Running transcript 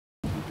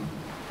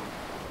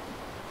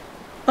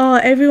Oh,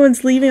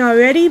 everyone's leaving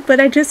already, but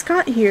I just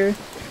got here.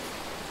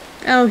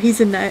 Oh, he's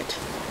a nut.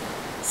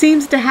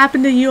 Seems to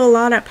happen to you a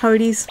lot at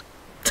parties.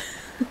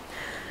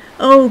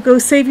 Oh, go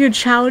save your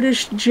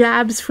childish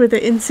jabs for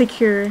the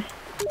insecure.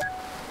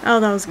 Oh,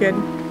 that was good.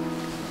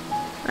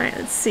 Alright,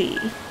 let's see.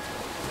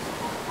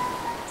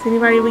 Is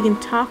anybody we can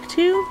talk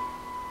to?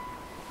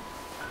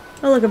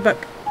 Oh, look, a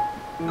book.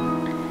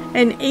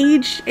 An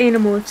aged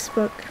Animorphs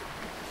book.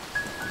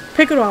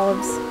 Pickled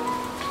olives.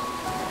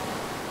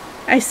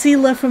 I see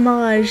La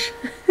Fromage.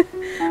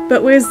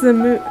 But where's the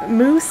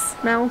moose?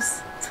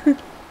 Mouse?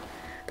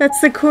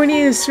 That's the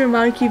corniest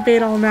remark you've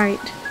made all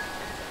night.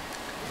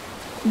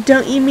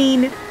 Don't you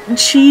mean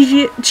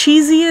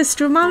cheesiest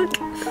remark?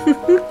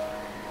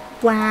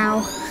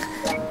 Wow.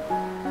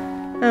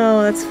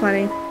 Oh, that's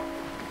funny.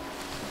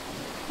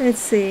 Let's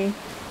see.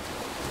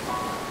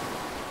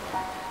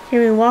 Can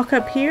we walk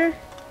up here?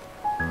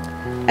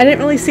 I didn't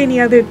really see any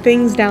other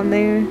things down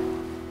there.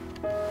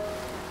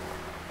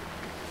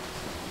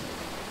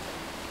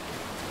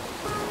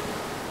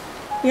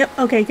 Yep,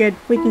 okay, good.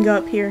 We can go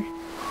up here.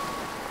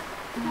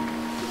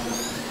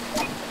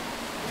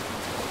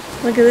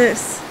 Look at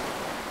this.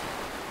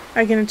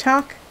 Are you gonna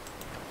talk?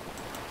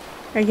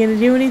 Are you gonna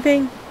do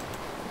anything?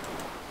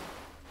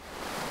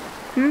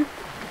 Hmm?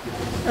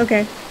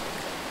 Okay.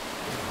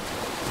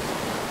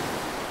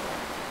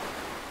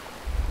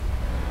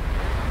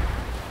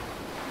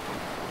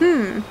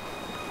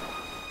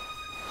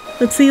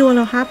 Let's see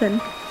what'll happen.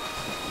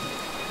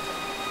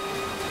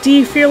 Do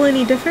you feel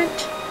any different?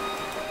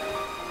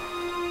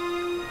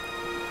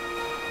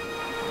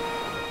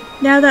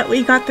 Now that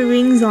we got the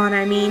rings on,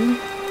 I mean.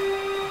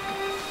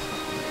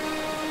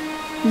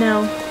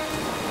 No.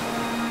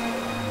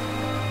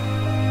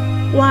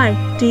 Why?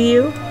 Do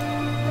you?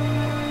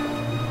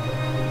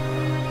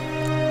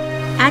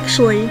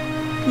 Actually,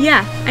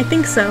 yeah, I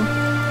think so.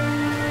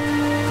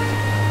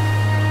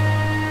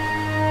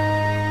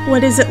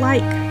 What is it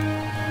like?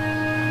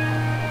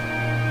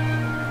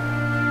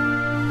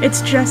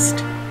 It's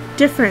just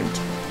different.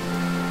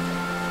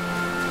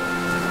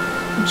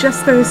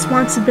 Just the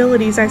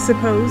responsibilities, I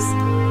suppose.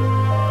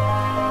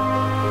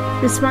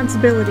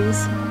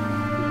 Responsibilities.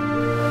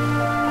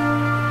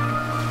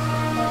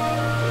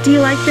 Do you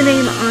like the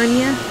name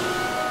Anya?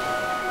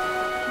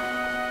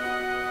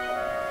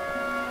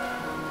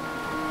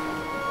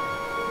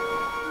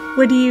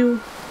 Would you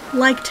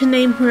like to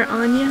name her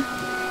Anya?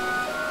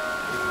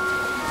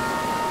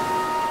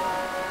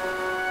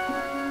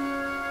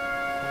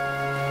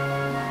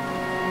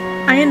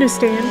 I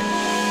understand.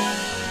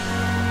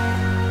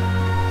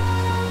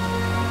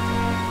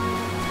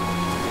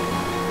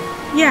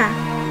 Yeah,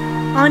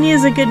 Anya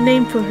is a good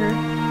name for her.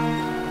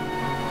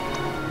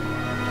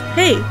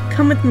 Hey,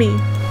 come with me.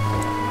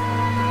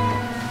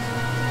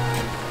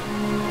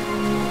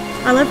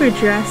 I love her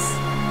dress.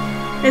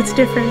 It's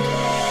different.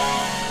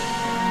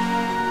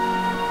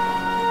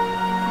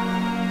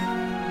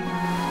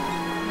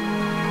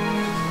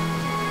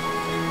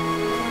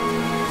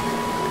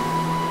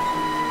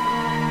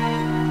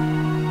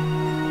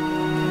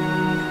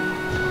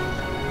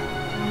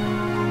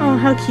 Oh,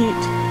 how cute.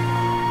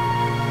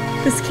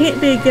 This can't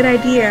be a good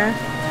idea.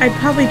 I'd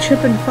probably trip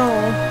and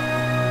fall.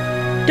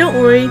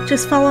 Don't worry,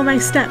 just follow my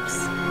steps.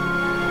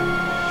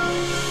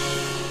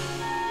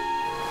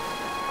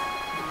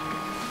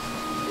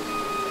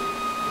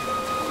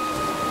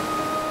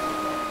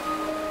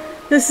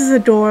 This is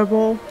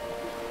adorable.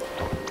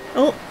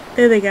 Oh,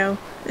 there they go.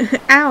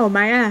 Ow,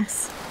 my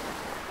ass.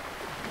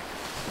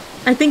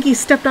 I think he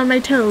stepped on my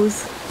toes.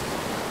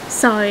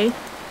 Sorry.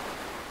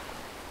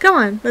 Come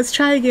on, let's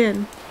try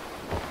again.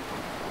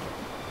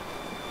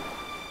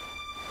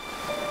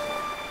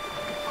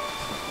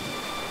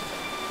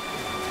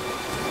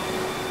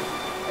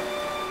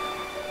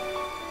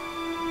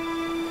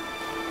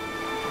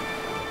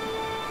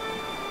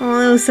 Oh,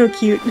 that was so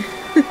cute.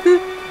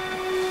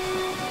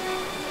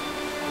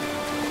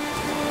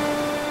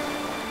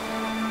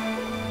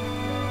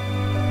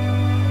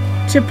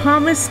 To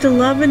promise to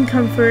love and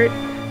comfort,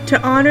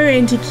 to honor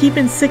and to keep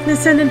in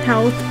sickness and in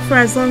health for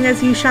as long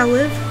as you shall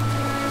live?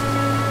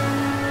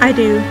 I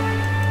do.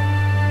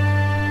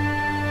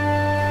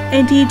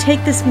 And do you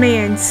take this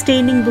man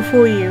standing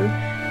before you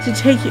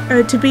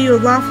to be your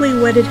lawfully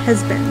wedded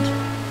husband?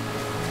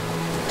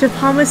 To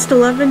promise to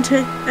love and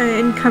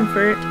in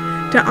comfort,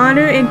 to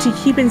honor and to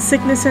keep in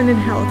sickness and in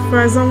health for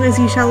as long as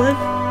you shall live?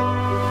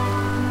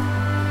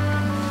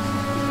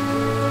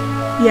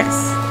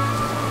 Yes.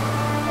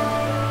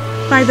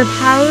 By the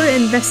power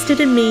invested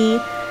in me,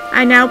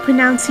 I now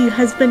pronounce you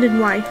husband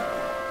and wife.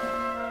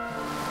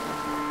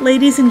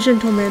 Ladies and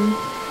gentlemen,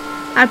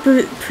 I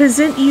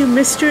present you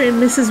Mr.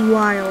 and Mrs.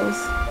 Wiles.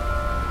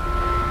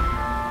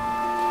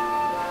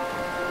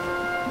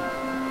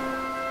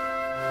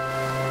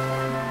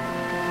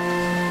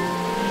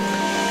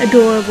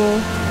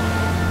 Adorable.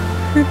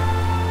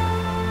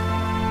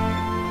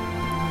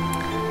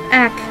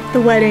 Ack, the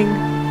wedding.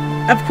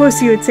 Of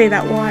course you would say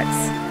that,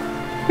 Watts.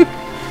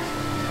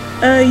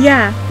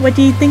 Yeah, what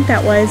do you think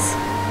that was?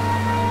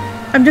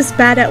 I'm just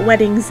bad at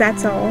weddings,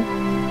 that's all.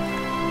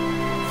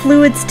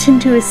 Fluids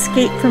tend to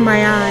escape from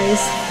my eyes.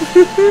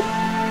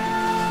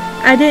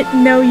 I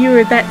didn't know you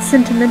were that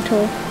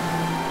sentimental.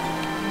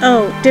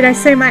 Oh, did I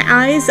say my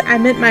eyes? I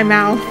meant my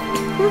mouth.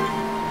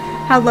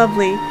 How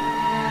lovely.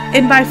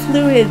 And by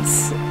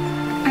fluids,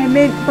 I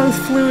meant both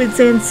fluids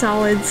and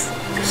solids.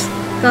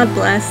 God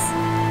bless.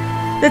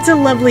 That's a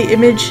lovely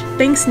image.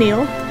 Thanks,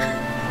 Neil.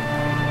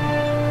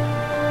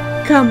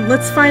 Come,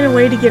 let's find a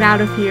way to get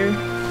out of here.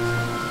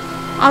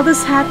 All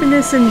this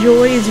happiness and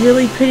joy is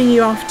really putting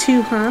you off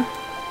too, huh?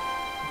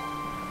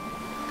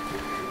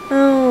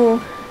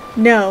 Oh,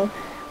 no.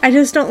 I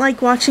just don't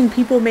like watching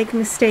people make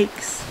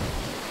mistakes.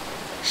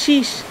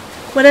 Sheesh.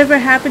 Whatever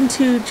happened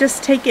to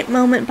just take it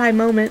moment by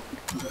moment.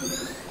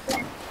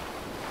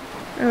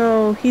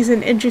 Oh, he's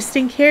an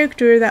interesting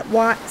character, that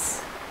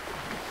Watts.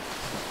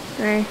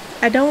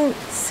 I don't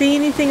see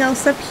anything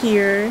else up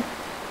here.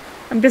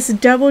 I'm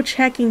just double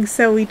checking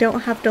so we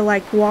don't have to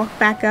like walk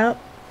back up.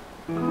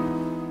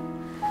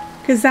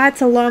 Cause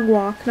that's a long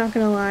walk, not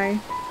gonna lie.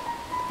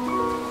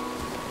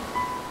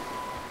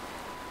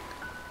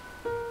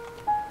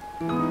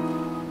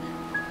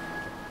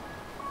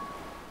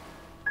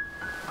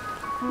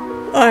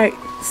 Alright,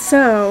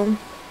 so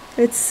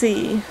let's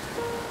see.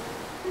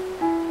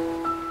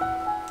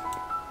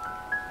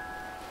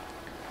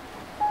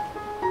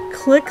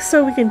 Click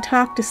so we can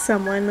talk to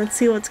someone. Let's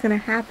see what's gonna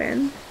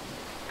happen.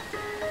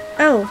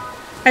 Oh,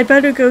 I'd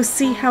better go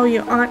see how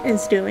your aunt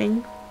is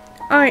doing.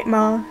 Alright,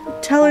 Ma.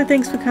 Tell her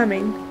thanks for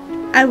coming.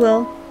 I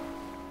will.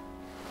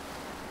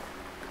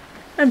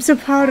 I'm so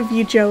proud of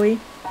you, Joey.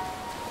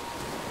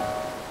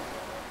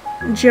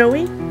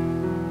 Joey?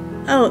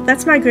 Oh,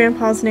 that's my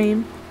grandpa's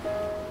name.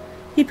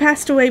 He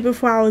passed away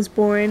before I was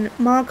born.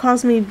 Ma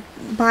calls me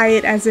by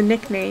it as a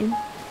nickname.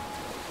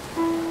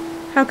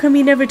 How come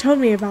you never told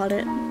me about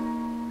it?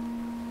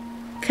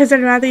 'Cause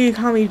I'd rather you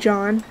call me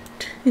John.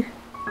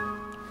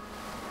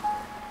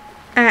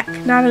 Ack,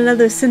 not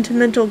another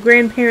sentimental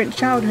grandparent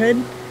childhood.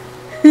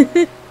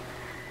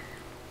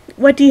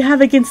 What do you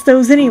have against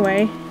those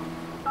anyway?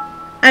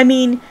 I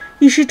mean,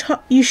 you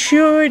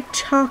sure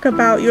talk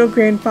about your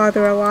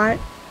grandfather a lot.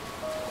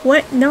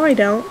 What? No, I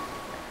don't.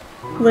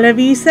 Whatever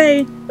you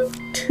say.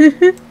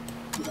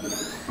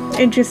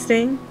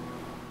 Interesting.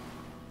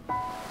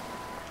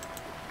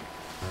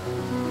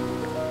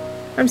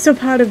 I'm so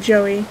proud of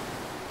Joey.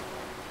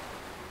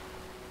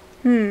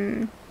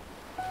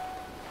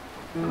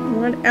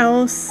 What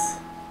else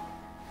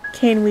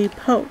can we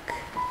poke?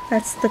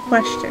 That's the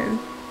question.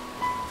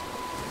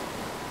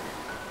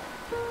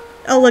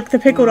 Oh look, the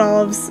pickled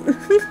olives.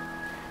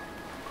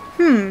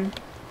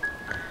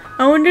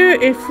 I wonder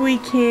if we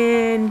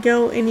can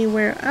go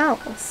anywhere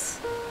else.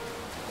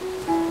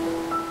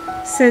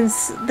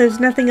 Since there's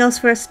nothing else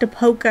for us to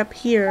poke up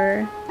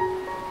here.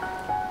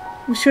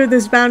 I'm sure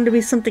there's bound to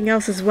be something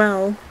else as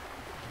well.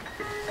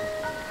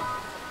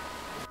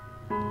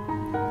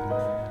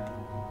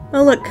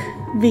 Oh look,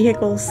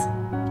 vehicles.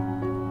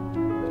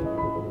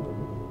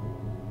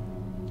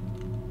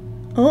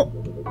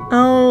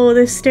 Oh,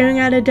 they're staring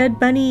at a dead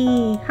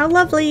bunny. How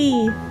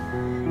lovely.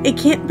 It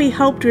can't be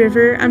helped,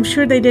 River. I'm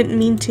sure they didn't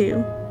mean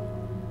to.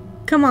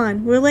 Come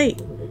on, we're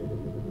late.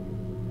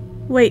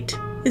 Wait,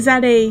 is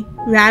that a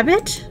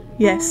rabbit?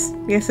 Yes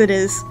it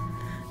is.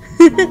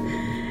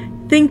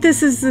 Think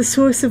this is the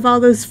source of all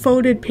those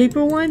folded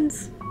paper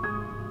ones?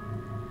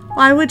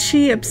 Why would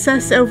she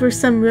obsess over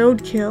some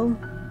roadkill?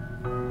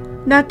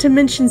 Not to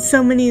mention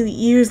so many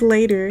years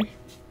later.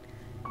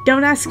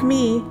 Don't ask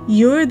me,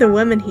 you're the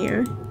woman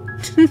here.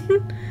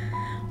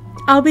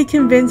 I'll be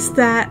convinced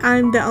that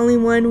I'm the only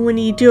one when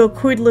you do a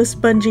cordless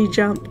bungee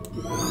jump.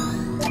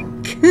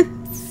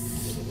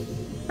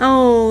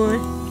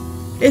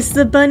 Oh, is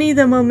the bunny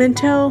the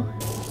memento?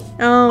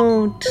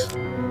 Oh,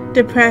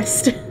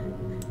 depressed.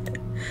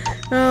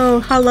 Oh,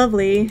 how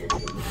lovely.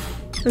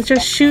 Let's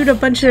just shoot a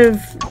bunch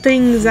of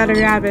things at a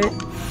rabbit.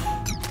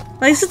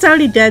 At least it's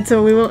already dead,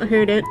 so we won't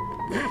hurt it.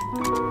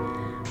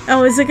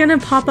 Oh, is it gonna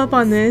pop up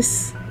on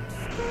this?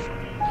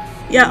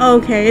 Yeah,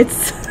 okay,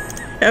 it's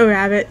a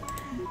rabbit.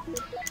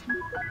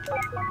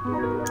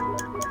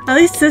 At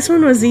least this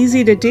one was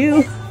easy to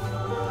do.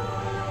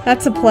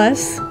 That's a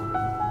plus.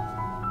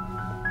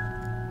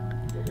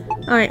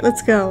 Alright,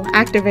 let's go.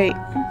 Activate.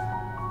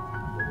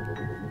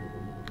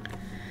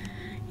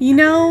 You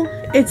know,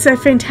 it's a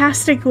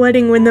fantastic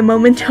wedding when the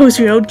memento's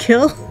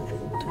roadkill.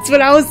 That's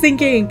what I was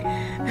thinking.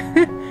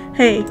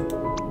 Hey.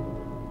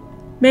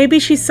 Maybe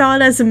she saw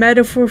it as a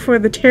metaphor for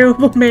the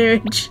terrible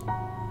marriage.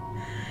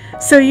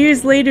 So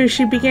years later,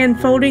 she began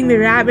folding the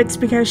rabbits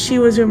because she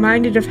was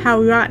reminded of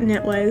how rotten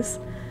it was.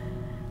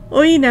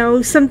 Or, you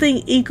know,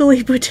 something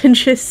equally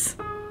pretentious.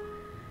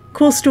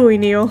 Cool story,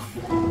 Neil.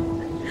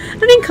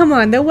 I mean, come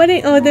on,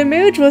 their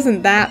marriage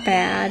wasn't that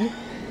bad.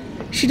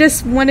 She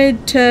just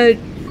wanted to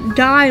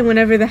die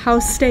whenever the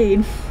house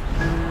stayed.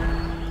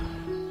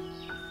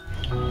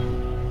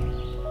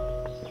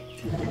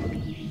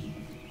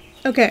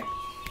 Okay.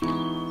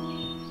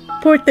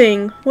 Poor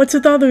thing. What's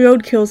with all the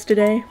roadkills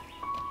today?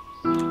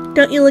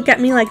 Don't you look at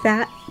me like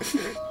that.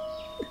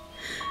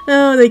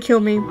 Oh, they kill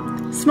me.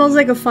 Smells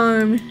like a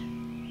farm.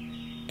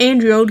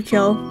 And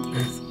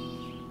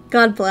roadkill.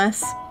 God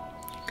bless.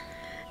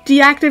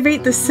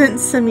 Deactivate the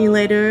sense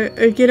simulator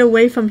or get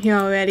away from here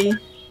already.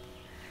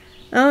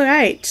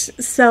 Alright,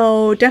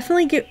 so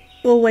definitely get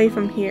away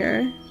from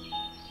here.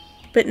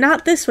 But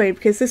not this way,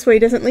 because this way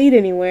doesn't lead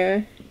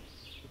anywhere.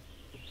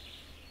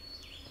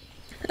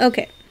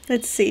 Okay,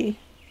 let's see.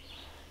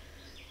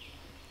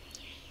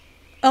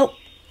 Oh,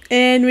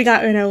 and we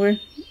got run over.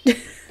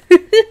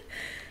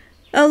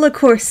 Oh, look,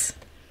 horse.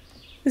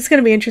 This is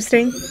gonna be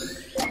interesting.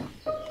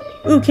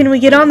 Ooh, can we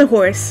get on the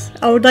horse?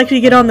 I would like to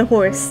get on the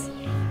horse.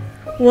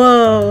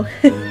 Whoa.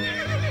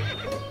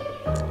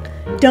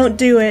 Don't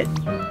do it.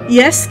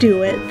 Yes,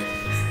 do it.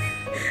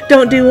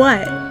 Don't do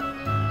what?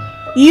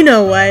 You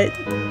know what.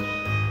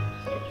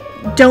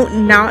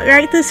 Don't not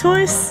ride this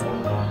horse?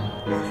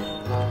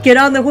 Get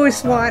on the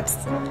horse, Watts.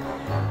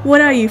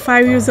 What are you,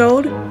 5 years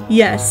old?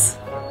 Yes.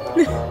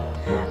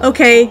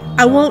 Okay,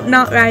 I won't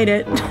not ride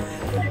it.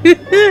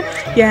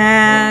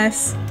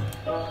 Yes.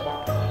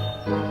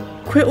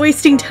 Quit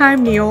wasting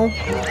time, Neil.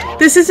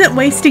 This isn't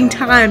wasting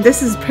time,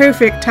 this is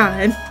perfect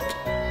time.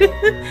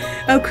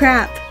 Oh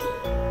crap.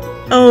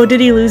 Oh,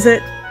 did he lose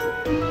it?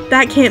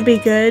 That can't be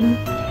good.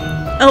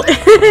 Oh,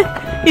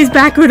 he's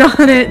backward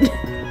on it.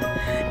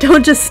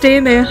 Don't just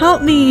stand there,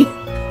 help me.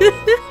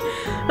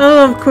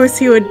 Oh, of course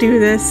he would do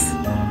this.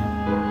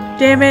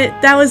 Damn it,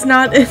 that was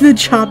not in the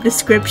job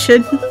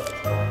description.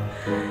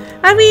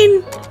 I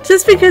mean,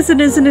 just because it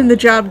isn't in the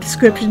job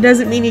description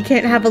doesn't mean you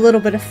can't have a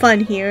little bit of fun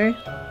here.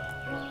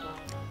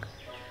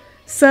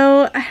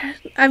 So,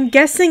 I'm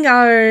guessing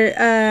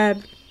our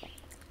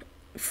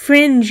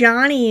friend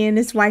Johnny and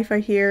his wife are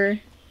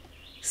here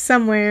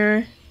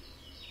somewhere.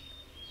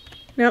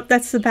 Nope,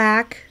 that's the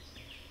back.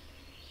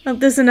 Oh,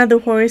 there's another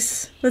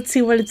horse. Let's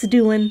see what it's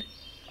doing.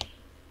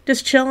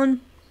 Just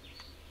chilling?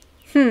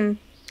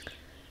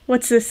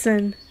 What's this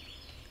then?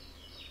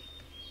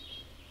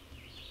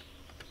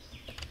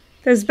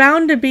 There's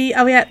bound to be...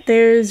 Oh yeah,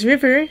 there's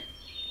River.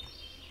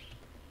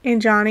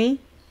 And Johnny.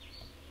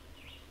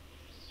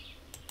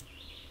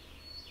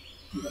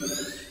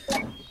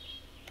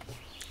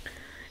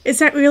 Is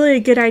that really a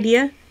good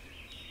idea?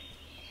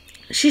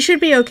 She should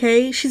be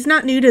okay. She's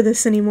not new to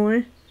this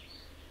anymore.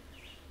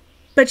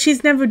 But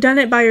she's never done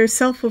it by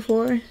herself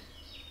before.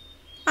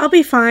 I'll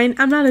be fine.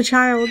 I'm not a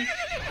child.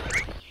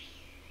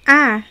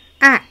 Ah,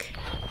 Ack.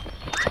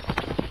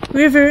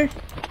 River.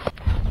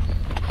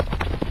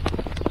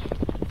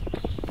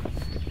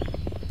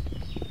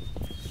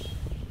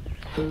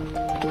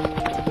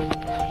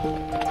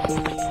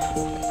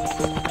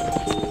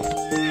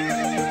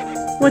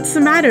 What's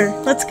the matter?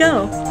 Let's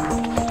go.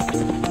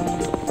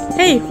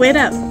 Hey, wait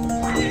up.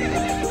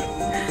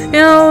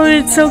 Oh,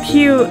 it's so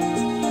cute.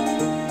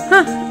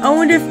 Huh, I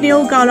wonder if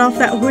Neil got off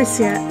that horse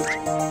yet.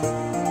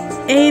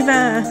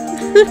 Ava.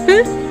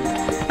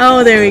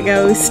 Oh, there we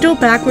go. Still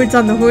backwards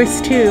on the horse,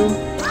 too.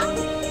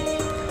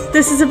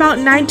 This is about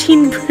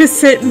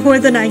 19% more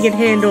than I can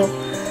handle.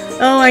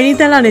 Oh, I need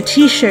that on a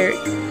t-shirt.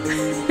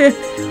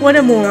 What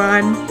a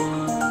moron.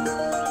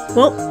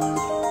 Well.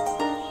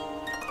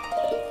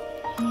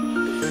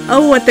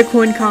 Oh, what the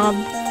corn cob.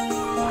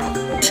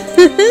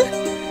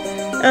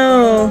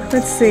 Oh,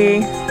 let's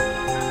see.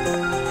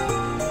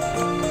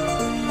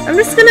 I'm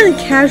just gonna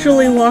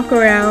casually walk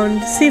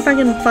around, see if I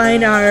can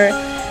find our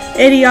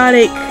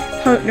idiotic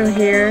partner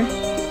here.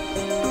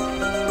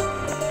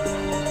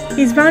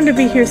 He's bound to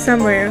be here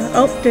somewhere.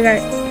 Oh,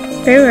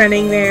 they're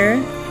running there.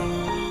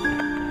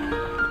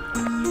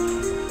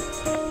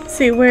 Let's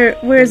see,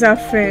 where's our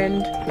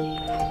friend?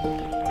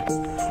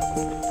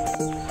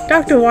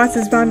 Dr. Watts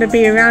is bound to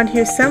be around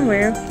here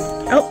somewhere.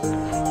 Oh,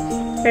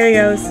 there he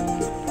goes.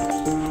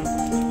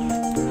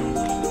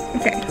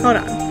 Okay, hold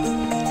on.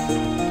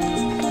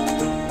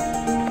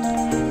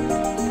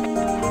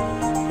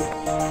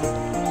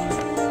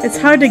 It's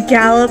hard to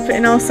gallop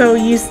and also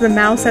use the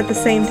mouse at the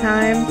same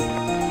time.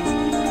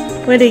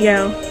 Where'd he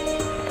go?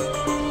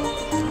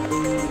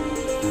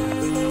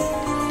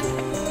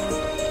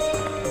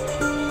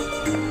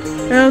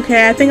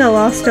 Okay, I think I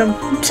lost him.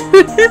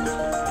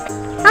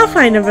 I'll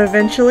find him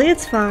eventually,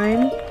 it's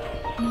fine.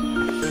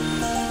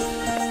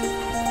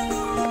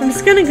 I'm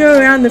just gonna go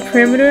around the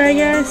perimeter, I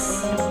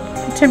guess.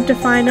 Attempt to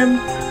find him.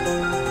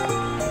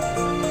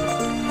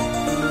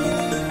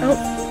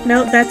 Oh,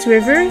 no, that's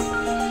River.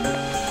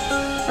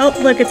 Oh,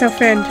 look, it's our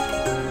friend.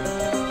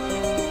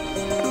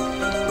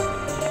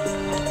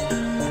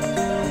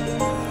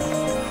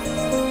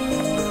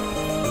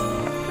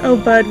 Oh,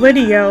 bud, where'd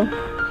he go?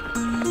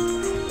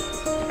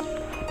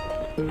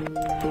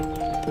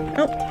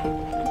 Oh,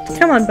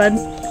 come on, bud.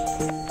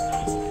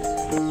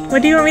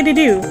 What do you want me to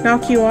do?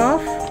 Knock you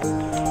off?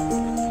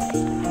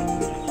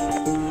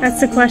 That's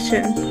the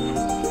question.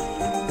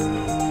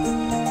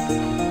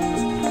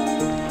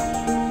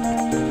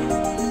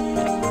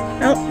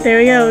 Oh, there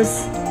he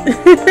goes.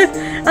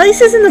 At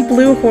least he's in the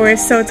blue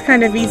horse, so it's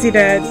kind of easy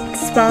to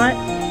spot.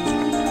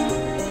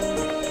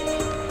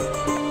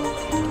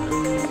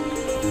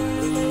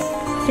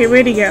 Okay,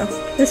 where'd he go?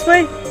 This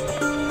way?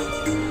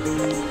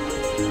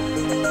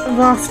 I've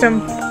lost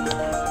him.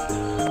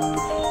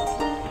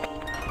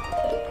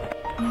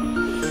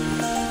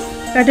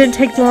 That didn't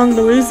take long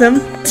to lose him.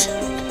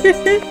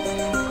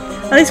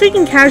 At least we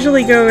can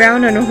casually go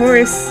around on a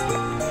horse.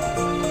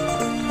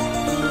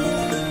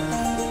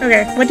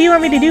 Okay, what do you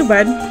want me to do,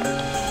 bud?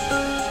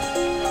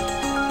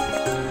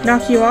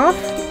 Knock you off?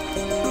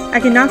 I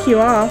can knock you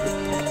off.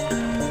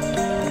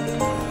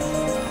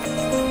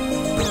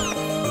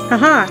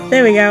 Haha,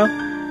 there we go.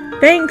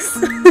 Thanks!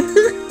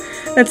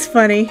 That's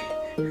funny.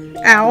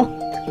 Ow.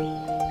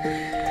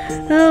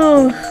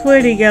 Oh,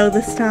 where'd he go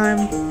this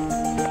time?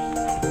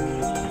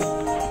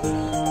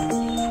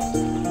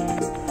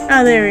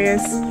 Oh, there he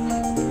is.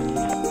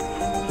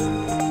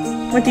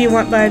 What do you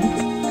want, bud?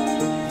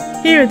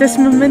 Here, this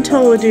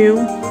memento will do.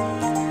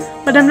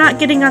 But I'm not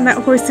getting on that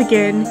horse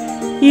again.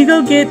 You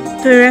go get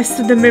the rest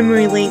of the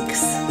memory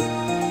links.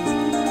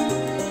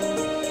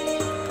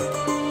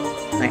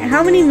 Like,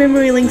 how many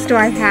memory links do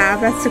I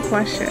have? That's the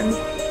question.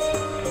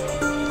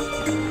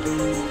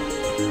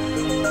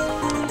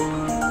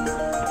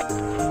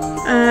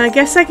 I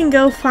guess I can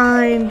go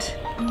find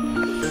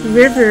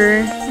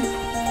River.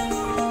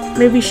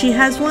 Maybe she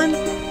has one?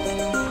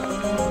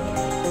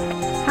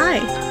 Hi.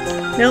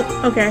 Nope,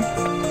 okay.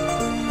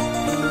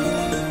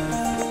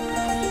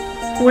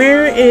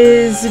 Where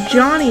is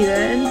Johnny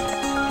then?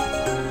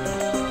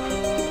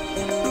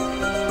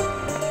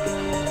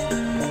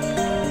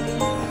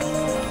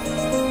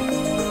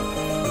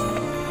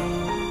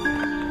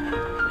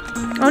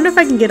 I wonder if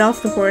I can get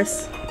off the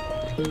horse.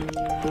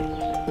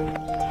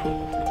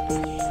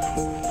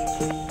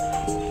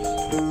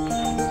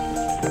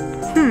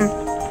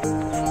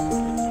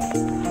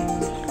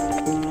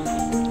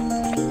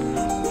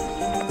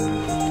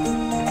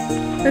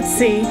 Let's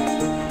see.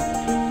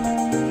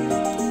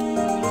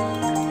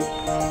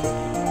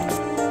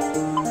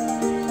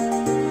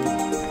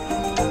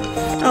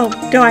 Oh,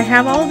 do I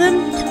have all of them?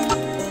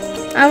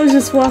 I was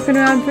just walking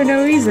around for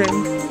no reason.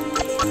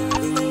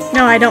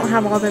 No, I don't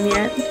have all of them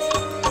yet.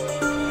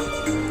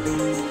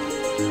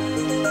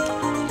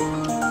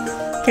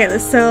 Okay,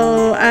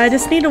 so I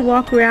just need to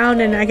walk around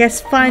and I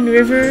guess find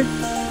River.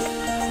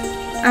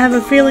 I have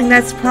a feeling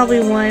that's probably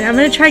one. I'm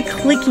gonna try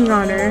clicking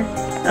on her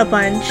a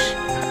bunch.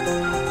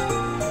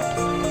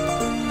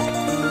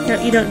 No,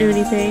 you don't do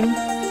anything.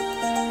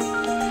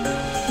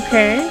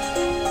 Okay.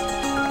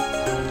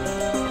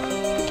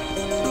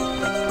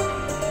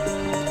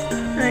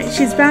 Alright,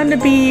 she's bound to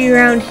be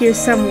around here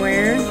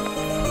somewhere.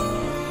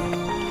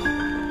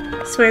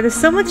 I swear, there's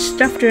so much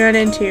stuff to run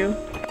into.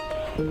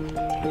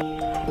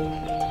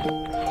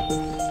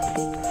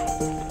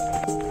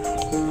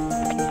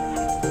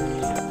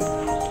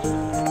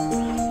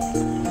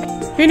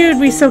 Who knew it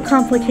would be so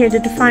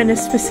complicated to find a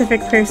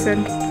specific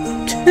person?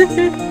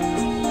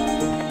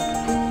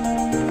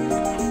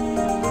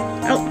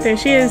 Oh, there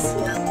she is.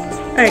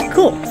 Alright,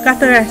 cool. Got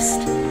the rest.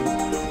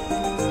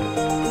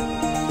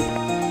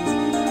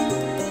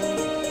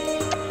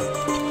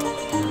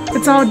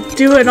 Let's all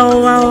do it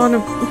all while on a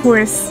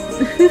horse.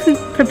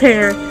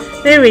 Prepare.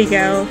 There we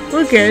go.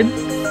 We're good.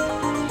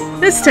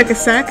 This took a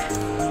sec.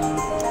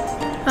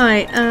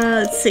 Alright,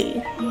 let's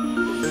see.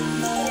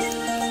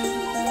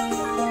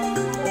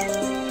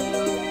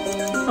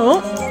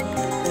 Oh,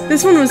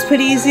 this one was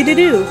pretty easy to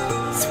do.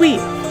 Sweet.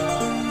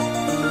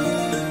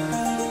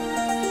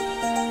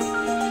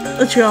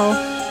 Let's roll.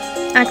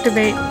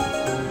 Activate.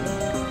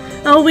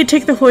 Oh, we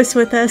take the horse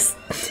with us.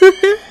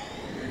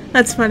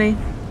 That's funny.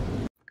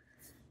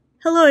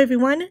 Hello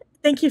everyone.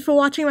 Thank you for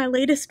watching my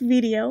latest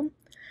video.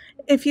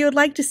 If you would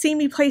like to see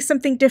me play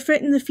something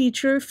different in the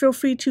future, feel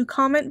free to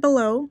comment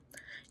below.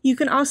 You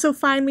can also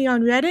find me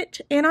on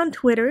Reddit and on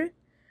Twitter.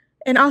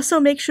 And also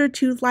make sure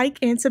to like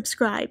and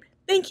subscribe.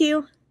 Thank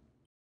you!